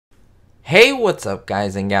Hey, what's up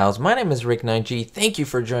guys and gals? My name is Ricknineg. Thank you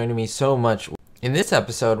for joining me so much. In this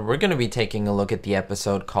episode, we're going to be taking a look at the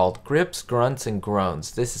episode called Grips, Grunts, and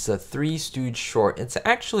Groans. This is a Three Stooges short. It's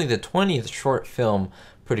actually the 20th short film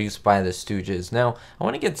produced by the Stooges. Now, I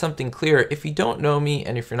want to get something clear. If you don't know me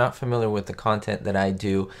and if you're not familiar with the content that I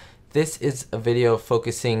do, this is a video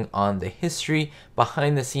focusing on the history,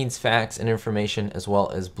 behind the scenes facts and information, as well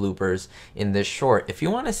as bloopers in this short. If you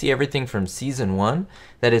want to see everything from season 1,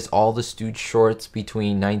 that is all the Stooge shorts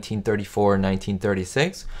between 1934 and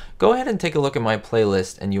 1936, go ahead and take a look at my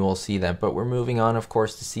playlist and you will see them. But we're moving on, of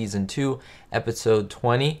course, to season 2, episode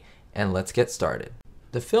 20, and let's get started.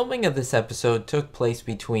 The filming of this episode took place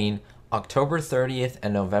between October 30th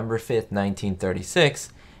and November 5th,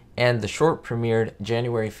 1936, and the short premiered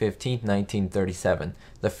January 15, 1937,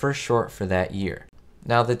 the first short for that year.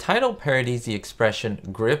 Now, the title parodies the expression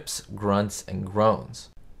grips, grunts, and groans.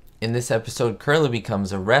 In this episode, Curly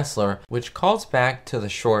becomes a wrestler, which calls back to the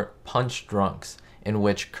short Punch Drunks, in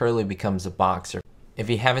which Curly becomes a boxer. If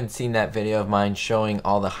you haven't seen that video of mine showing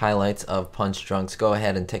all the highlights of Punch Drunks, go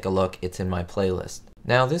ahead and take a look. It's in my playlist.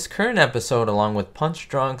 Now, this current episode, along with Punch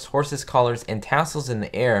Drunks, horses' collars, and tassels in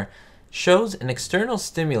the air, shows an external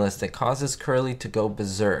stimulus that causes Curly to go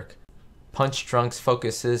berserk. Punch Drunks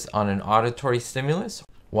focuses on an auditory stimulus,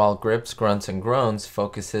 while Grips, Grunts, and Groans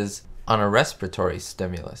focuses on a respiratory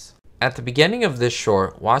stimulus. At the beginning of this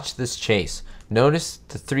short, watch this chase. Notice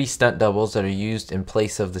the 3 stunt doubles that are used in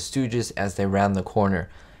place of the Stooges as they round the corner.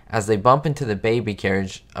 As they bump into the baby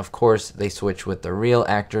carriage, of course, they switch with the real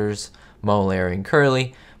actors, Moe, Larry, and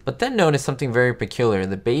Curly. But then notice something very peculiar.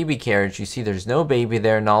 The baby carriage, you see there's no baby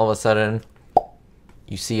there, and all of a sudden,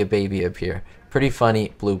 you see a baby appear. Pretty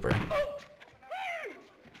funny blooper.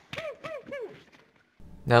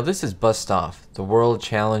 Now this is Bust Off, the world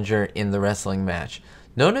challenger in the wrestling match.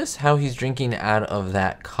 Notice how he's drinking out of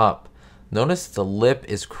that cup. Notice the lip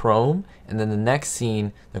is chrome, and then the next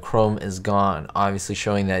scene, the chrome is gone. Obviously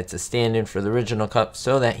showing that it's a stand-in for the original cup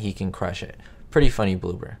so that he can crush it. Pretty funny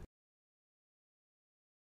blooper.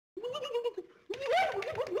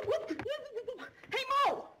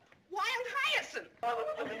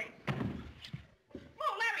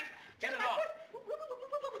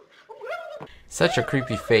 Such a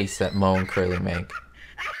creepy face that Moe and Curly make.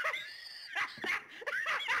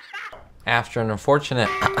 After an unfortunate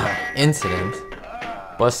incident,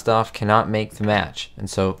 Bust Off cannot make the match, and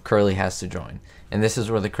so Curly has to join. And this is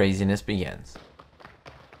where the craziness begins.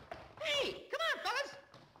 Hey, come on, fellas!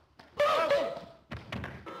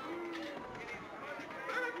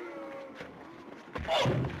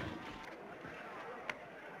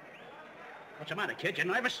 What's the matter, kid? You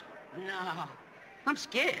nervous? No. I'm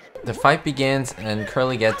scared. The fight begins and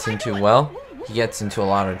Curly gets into, well, he gets into a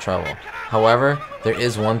lot of trouble. However, there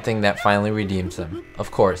is one thing that finally redeems him.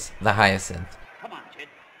 Of course, the hyacinth. Come on, kid.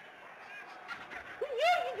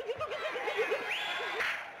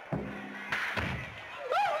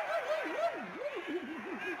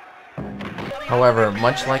 However,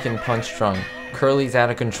 much like in Punch Drunk, Curly's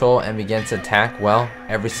out of control and begins to attack, well,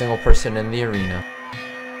 every single person in the arena.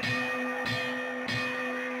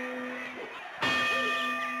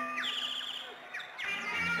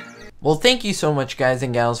 Well, thank you so much guys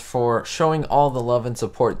and gals for showing all the love and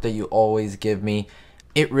support that you always give me.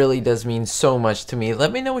 It really does mean so much to me.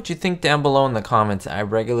 Let me know what you think down below in the comments. I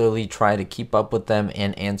regularly try to keep up with them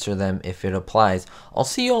and answer them if it applies. I'll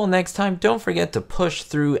see you all next time. Don't forget to push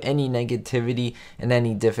through any negativity and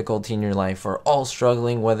any difficulty in your life. We're all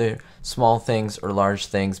struggling, whether small things or large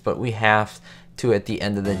things, but we have to, at the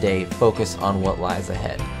end of the day, focus on what lies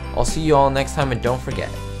ahead. I'll see you all next time, and don't forget,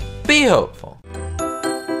 be hopeful.